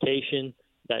starting rotation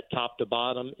that top to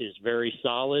bottom is very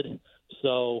solid.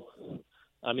 So,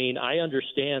 I mean, I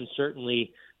understand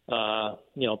certainly,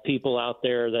 people out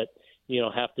there that,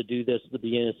 have to do this at the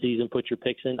beginning of the season, put your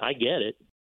picks in. I get it.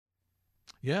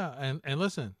 Yeah, and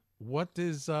listen, what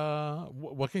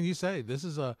can you say? This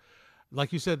is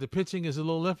like you said, the pitching is a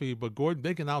little iffy, but Gordon,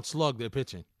 they can outslug their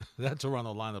pitching. That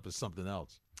Toronto lineup is something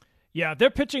else. Yeah, their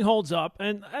pitching holds up,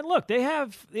 and look, they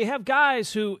have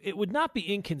guys who it would not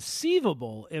be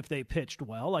inconceivable if they pitched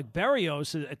well. Like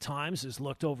Berrios at times has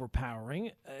looked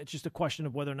overpowering. It's just a question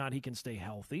of whether or not he can stay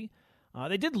healthy.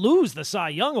 They did lose the Cy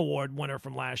Young Award winner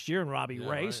from last year in Robbie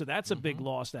Ray, right. so that's a big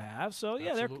loss to have. So,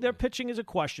 yeah, Absolutely. their pitching is a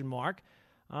question mark.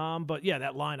 But, yeah,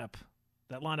 that lineup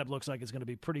looks like it's going to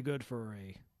be pretty good for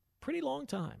a pretty long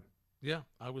time. Yeah,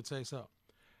 I would say so.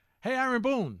 Hey, Aaron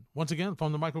Boone, once again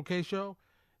from the Michael Kay Show.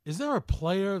 Is there a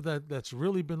player that's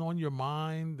really been on your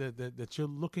mind that you're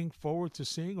looking forward to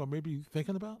seeing or maybe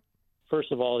thinking about?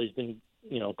 First of all, he's been,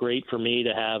 great for me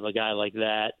to have a guy like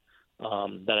that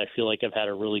that I feel like I've had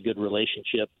a really good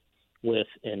relationship with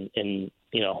in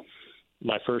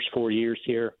my first 4 years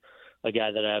here, a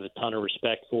guy that I have a ton of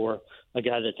respect for, a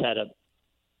guy that's had a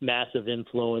massive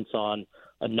influence on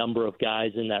a number of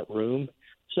guys in that room.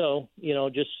 So,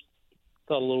 just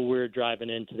felt a little weird driving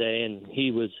in today, and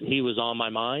he was on my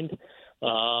mind.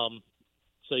 So,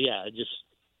 just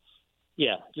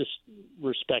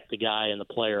respect the guy and the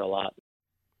player a lot.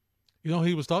 You know who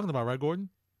he was talking about, right, Gordon?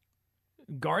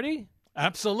 Gardy?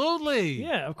 Absolutely.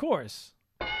 Yeah, of course.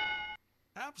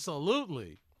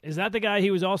 Absolutely. Is that the guy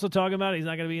he was also talking about? He's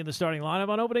not going to be in the starting lineup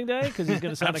on opening day because he's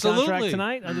going to sign a contract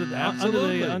tonight under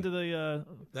the.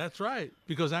 That's right,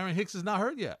 because Aaron Hicks is not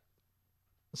hurt yet,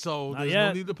 so there's yet.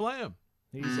 no need to play him.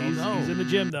 He's in the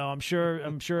gym though. I'm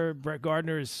sure Brett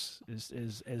Gardner is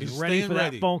ready for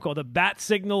that phone call. The bat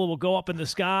signal will go up in the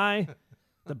sky.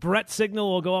 The Brett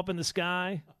signal will go up in the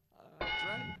sky. That's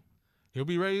right. He'll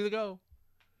be ready to go.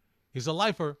 He's a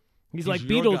lifer. He's like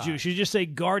Beetlejuice. You just say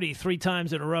Gardy 3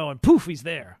 times in a row, and poof, he's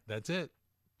there. That's it.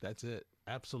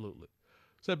 Absolutely.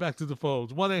 Set back to the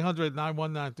phones.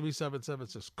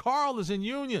 1-800-919-3776. Carl is in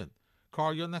Union.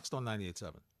 Carl, you're next on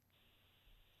 98.7.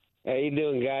 How you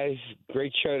doing, guys?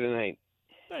 Great show tonight.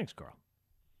 Thanks, Carl.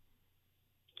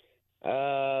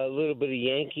 A little bit of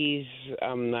Yankees.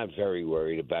 I'm not very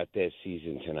worried about their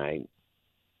season tonight.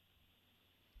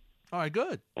 All right,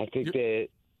 good. I think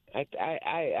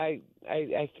I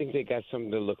think they got something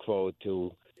to look forward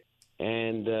to.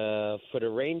 And for the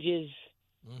Rangers,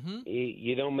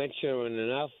 you don't mention them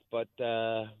enough, but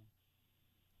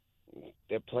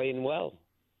they're playing well.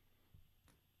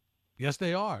 Yes,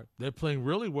 they are. They're playing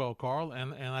really well, Carl,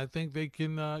 and I think they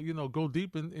can go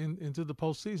deep into the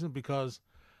postseason because,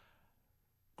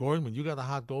 Gordon, when you got a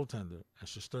hot goaltender, and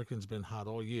Shesterkin's been hot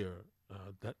all year,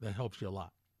 that helps you a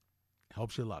lot.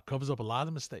 Covers up a lot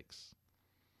of mistakes.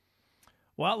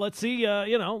 Well, let's see.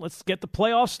 Let's get the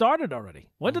playoffs started already.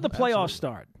 When did the playoffs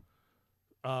start?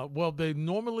 Well,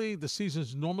 the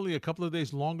season's normally a couple of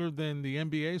days longer than the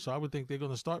NBA, so I would think they're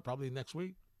going to start probably next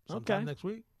week. Sometime next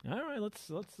week. All right, let's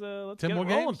 10 get more it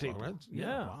rolling, games, people. right?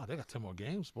 Yeah. Wow, they got 10 more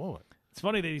games, boy. It's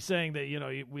funny that he's saying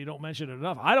that we don't mention it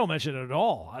enough. I don't mention it at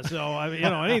all. So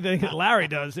anything that Larry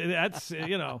does, that's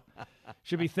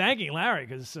should be thanking Larry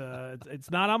because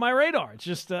it's not on my radar. It's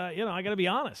just I got to be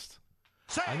honest.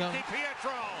 I know.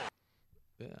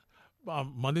 Yeah.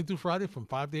 Monday through Friday from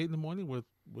 5 to 8 in the morning with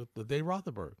the Dave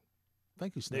Rothenberg.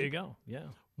 Thank you, Steve. There you go. Yeah.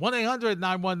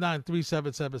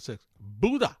 1-800-919-3776.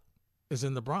 Buddha is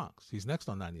in the Bronx. He's next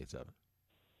on 98.7.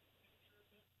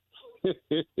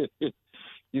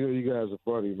 You guys are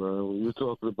funny, man. When you're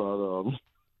talking about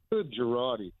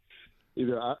Girardi,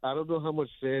 I don't know how much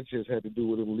Sanchez had to do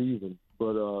with him leaving,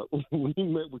 but when he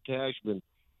met with Cashman,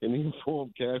 and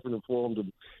Cashman informed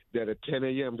him that at 10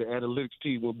 a.m. the analytics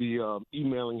team will be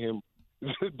emailing him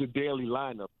the daily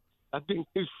lineup. I think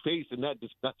his face in that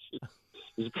discussion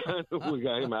is kind of what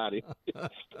got him out of here.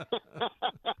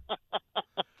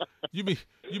 You mean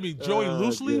Joey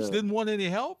Loose Leaves didn't want any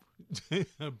help?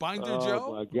 Binder Joe?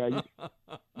 Oh, my God.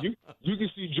 You can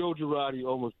see Joe Girardi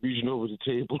almost reaching over the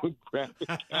table and grabbing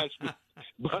Cashman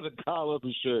by the collar of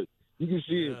his shirt. You can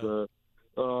see it, man.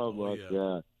 Oh, my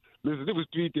God. Listen, there was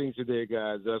 3 things today,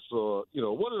 guys. I saw,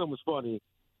 one of them was funny.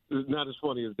 Not as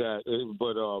funny as that,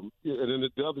 but and then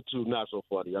the other 2 not so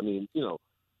funny. I mean, I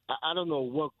don't know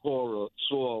what Cora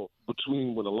saw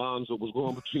between when Alonso was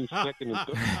going between second and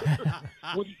third.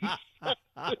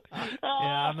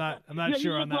 I'm not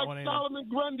sure on that like one either. Solomon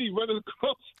Grundy running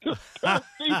across the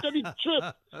face that he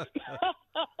tripped.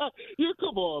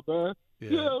 Come on, man.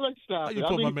 Let's stop. You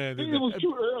put my man in it was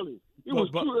too early. It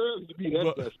was too early to be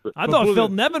that desperate. I thought Phil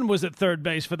Nevin was at third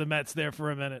base for the Mets there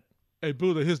for a minute. Hey,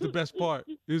 Buddha, here's the best part.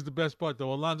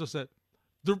 Though. Alonso said,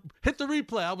 hit the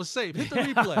replay. I was safe. Hit the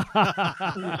replay.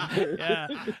 Yeah,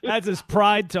 that's his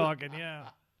pride talking, yeah.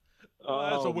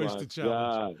 That's a wasted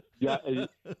challenge. Yeah,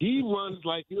 he runs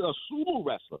like a sumo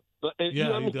wrestler. He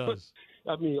does.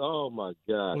 I mean, oh, my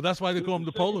God. Well, that's why they call him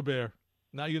the polar bear.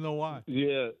 Now you know why.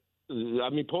 Yeah. I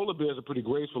mean, polar bears are pretty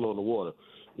graceful on the water.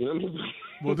 You know what I mean?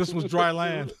 Well, this was dry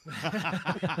land.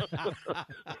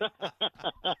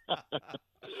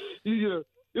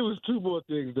 It was two more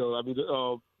things, though. I mean,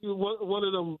 one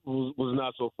of them was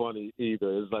not so funny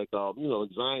either. It's like,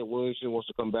 Zion Williamson wants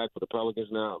to come back for the Pelicans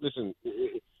now. Listen,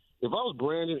 if I was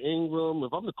Brandon Ingram,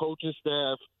 if I'm the coaching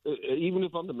staff, even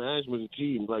if I'm the management of the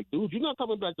team, like, dude, you're not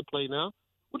coming back to play now.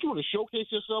 What, you want to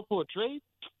showcase yourself for a trade?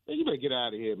 Man, you better get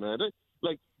out of here, man.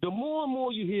 Like, the more and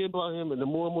more you hear about him and the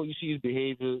more and more you see his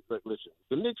behavior, like, listen,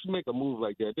 the Knicks make a move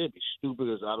like that, they'd be stupid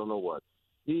as I don't know what.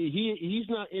 He's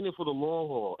not in it for the long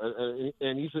haul,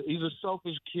 and he's a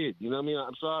selfish kid. You know what I mean?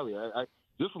 I'm sorry. I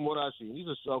just from what I've seen, he's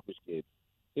a selfish kid.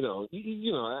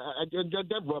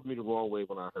 That rubbed me the wrong way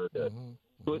when I heard that. Mm-hmm.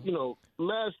 But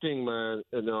last thing, man,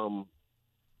 and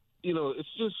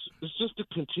it's just a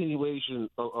continuation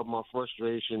of my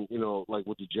frustration. Like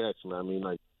with the Jets, man. I mean,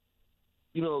 like,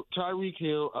 Tyreek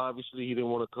Hill, obviously he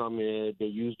didn't want to come in. They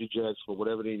used the Jets for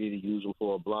whatever they needed to use him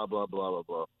for. Blah blah blah blah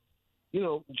blah.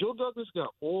 Joe Douglas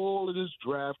got all of this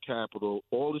draft capital,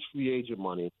 all this free agent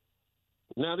money.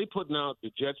 Now they putting out the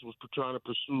Jets was trying to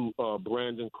pursue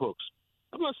Brandon Cooks.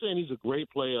 I'm not saying he's a great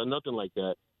player or nothing like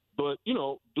that, but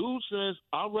dude says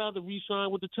I'd rather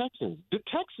re-sign with the Texans. The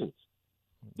Texans,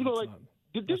 that's not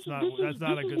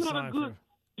a good sign.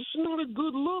 This is not a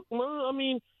good look, man. I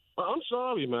mean, I'm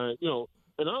sorry, man. And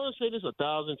I'm gonna say this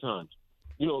 1,000 times.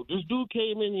 This dude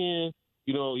came in here.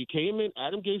 He came in,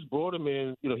 Adam Gase brought him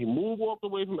in. He moonwalked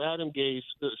away from Adam Gase.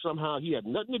 Somehow he had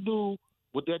nothing to do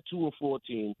with that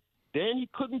 2-14. Then he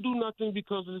couldn't do nothing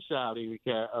because of the salary.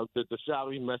 The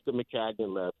salary messed up.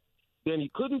 McCagnon left. Then he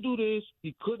couldn't do this.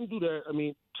 He couldn't do that. I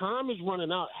mean, time is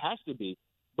running out. Has to be.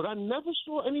 But I never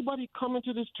saw anybody come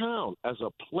into this town as a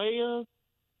player,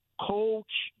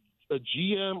 coach, a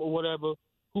GM, or whatever,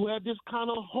 who had this kind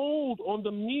of hold on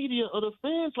the media or the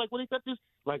fans. Like, when they got this,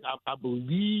 like, I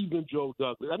believe in Joe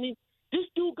Douglas. I mean, this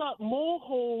dude got more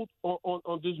hold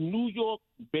on this New York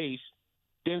base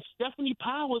than Stephanie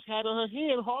Powers had on her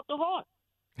hand, heart to heart.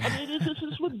 I mean, this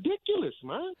is ridiculous,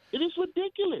 man. It is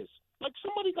ridiculous. Like,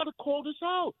 somebody got to call this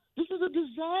out. This is a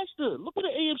disaster. Look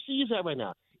where the AFC is at right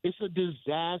now. It's a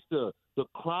disaster. The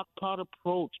crock-pot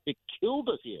approach, it killed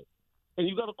us here. And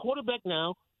you got a quarterback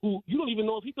now who you don't even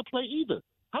know if he could play either.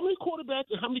 How many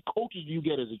quarterbacks and how many coaches do you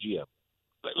get as a GM?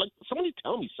 Like somebody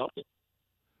tell me something.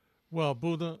 Well,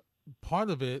 Buddha, part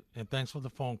of it, and thanks for the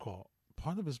phone call,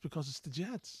 part of it is because it's the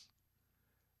Jets.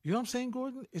 You know what I'm saying,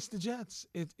 Gordon? It's the Jets.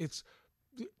 It's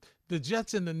the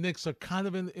Jets and the Knicks are kind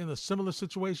of in a similar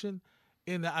situation.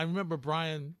 I remember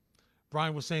Brian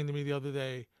was saying to me the other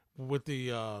day with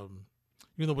the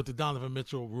with the Donovan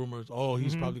Mitchell rumors. Oh,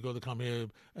 he's probably going to come here.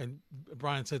 And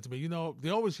Brian said to me, they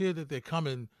always hear that they're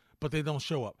coming, but they don't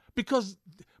show up because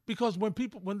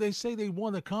when they say they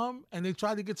want to come and they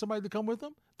try to get somebody to come with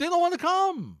them, they don't want to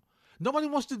come. Nobody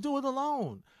wants to do it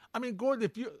alone. I mean, Gordon,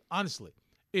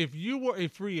 if you were a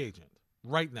free agent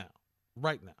right now,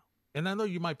 and I know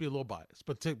you might be a little biased,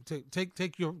 but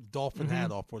take your Dolphin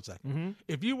hat off for a second. Mm-hmm.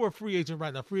 If you were a free agent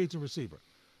right now, free agent receiver,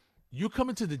 you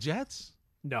coming to the Jets?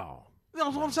 No.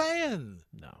 That's what I'm saying.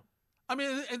 No. I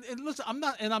mean, and listen, I'm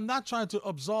not trying to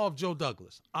absolve Joe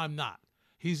Douglas. I'm not.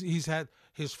 He's had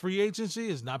his free agency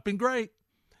has not been great.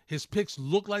 His picks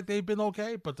look like they've been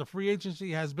okay, but the free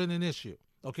agency has been an issue.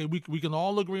 Okay, we can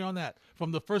all agree on that.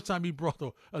 From the first time he brought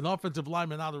an offensive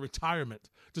lineman out of retirement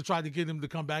to try to get him to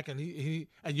come back, and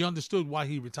you understood why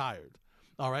he retired.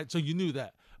 All right, so you knew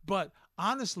that. But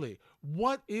honestly,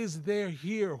 what is there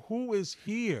here? Who is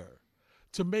here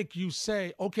to make you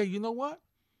say, okay, you know what?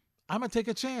 I'm going to take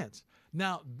a chance.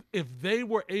 Now, if they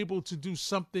were able to do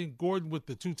something, Gordon, with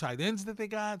the two tight ends that they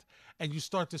got, and you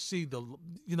start to see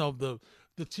the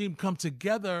team come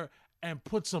together and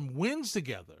put some wins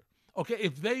together. Okay,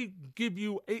 if they give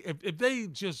you if they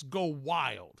just go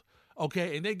wild,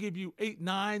 okay, and they give you 8,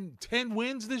 9, 10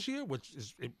 wins this year, which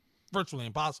is virtually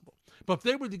impossible. But if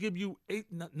they were to give you 8,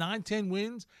 9, 10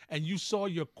 wins, and you saw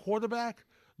your quarterback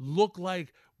look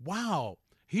like, wow,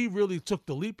 he really took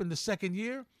the leap in the second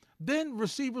year, then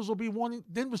receivers will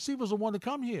want to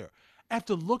come here.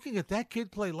 After looking at that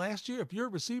kid play last year, if you're a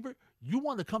receiver, you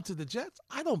want to come to the Jets?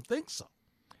 I don't think so.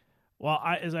 Well,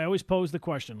 as I always pose the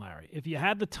question, Larry, if you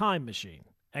had the time machine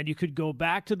and you could go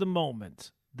back to the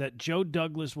moment that Joe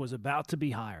Douglas was about to be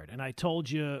hired, and I told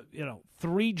you,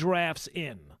 3 drafts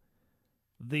in,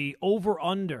 the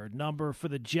over-under number for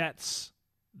the Jets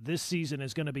this season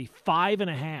is going to be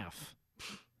 5.5.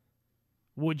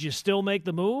 Would you still make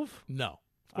the move? No.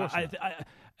 Of course not.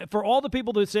 For all the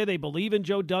people that say they believe in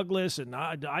Joe Douglas and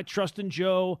I trust in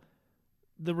Joe,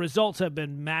 the results have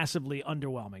been massively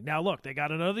underwhelming. Now, look, they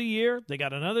got another year. They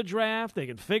got another draft. They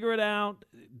can figure it out.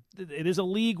 It is a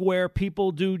league where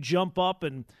people do jump up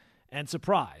and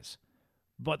surprise.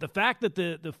 But the fact that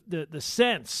the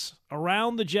sense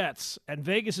around the Jets, and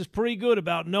Vegas is pretty good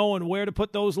about knowing where to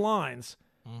put those lines,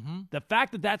 the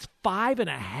fact that that's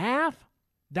 5.5,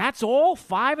 that's all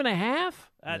 5.5,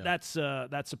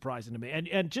 that's surprising to me.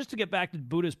 And just to get back to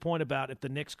Buddha's point about if the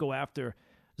Knicks go after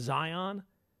Zion,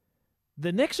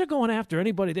 the Knicks are going after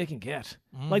anybody they can get.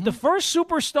 Like the first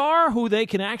superstar who they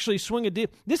can actually swing a deal.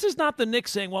 This is not the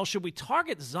Knicks saying, well, should we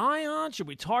target Zion? Should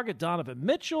we target Donovan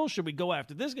Mitchell? Should we go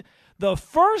after this guy? The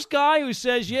first guy who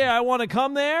says, yeah, I want to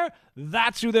come there,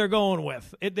 that's who they're going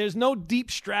with. There's no deep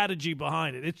strategy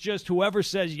behind it. It's just whoever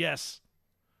says yes.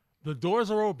 The doors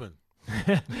are open.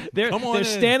 They're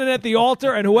standing at the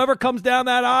altar, and whoever comes down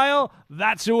that aisle,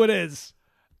 that's who it is.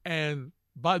 And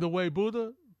by the way,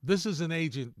 Buddha, this is an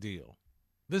agent deal.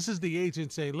 This is the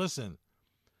agent saying, listen,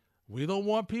 we don't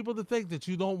want people to think that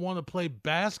you don't want to play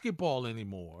basketball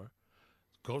anymore.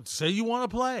 Go say you want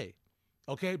to play,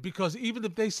 okay? Because even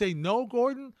if they say no,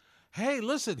 Gordon, hey,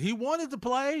 listen, he wanted to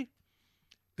play.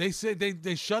 They said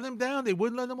they shut him down. They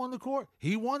wouldn't let him on the court.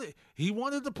 He wanted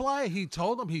to play. He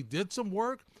told them he did some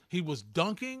work. He was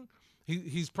dunking.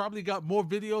 He's probably got more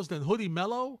videos than Hoodie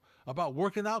Mello about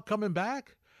working out, coming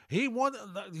back. He wanted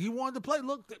to play.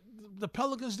 Look, the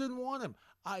Pelicans didn't want him.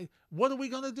 What are we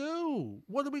going to do?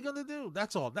 What are we going to do?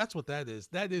 That's all. That's what that is.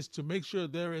 That is to make sure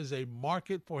there is a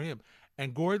market for him.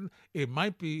 And Gordon, it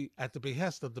might be at the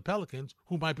behest of the Pelicans,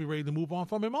 who might be ready to move on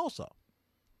from him also.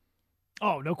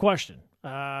 Oh, no question.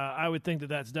 I would think that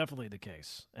that's definitely the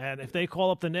case. And if they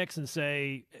call up the Knicks and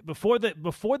say, before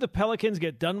the Pelicans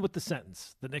get done with the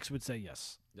sentence, the Knicks would say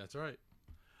yes. That's right.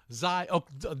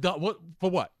 For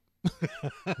what?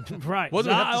 Right. What do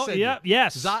we have to send you?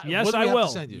 Yes. Yes, I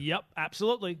will. Yep,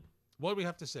 absolutely. What do we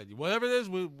have to send you? Whatever it is,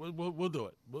 we'll do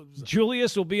it.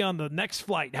 Julius will be on the next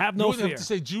flight. Have no fear. You have to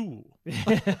say Jewel.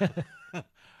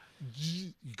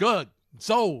 Good.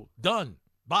 Sold. Done.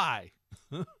 Bye.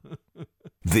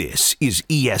 This is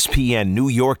ESPN New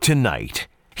York Tonight.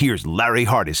 Here's Larry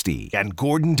Hardesty and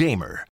Gordon Damer.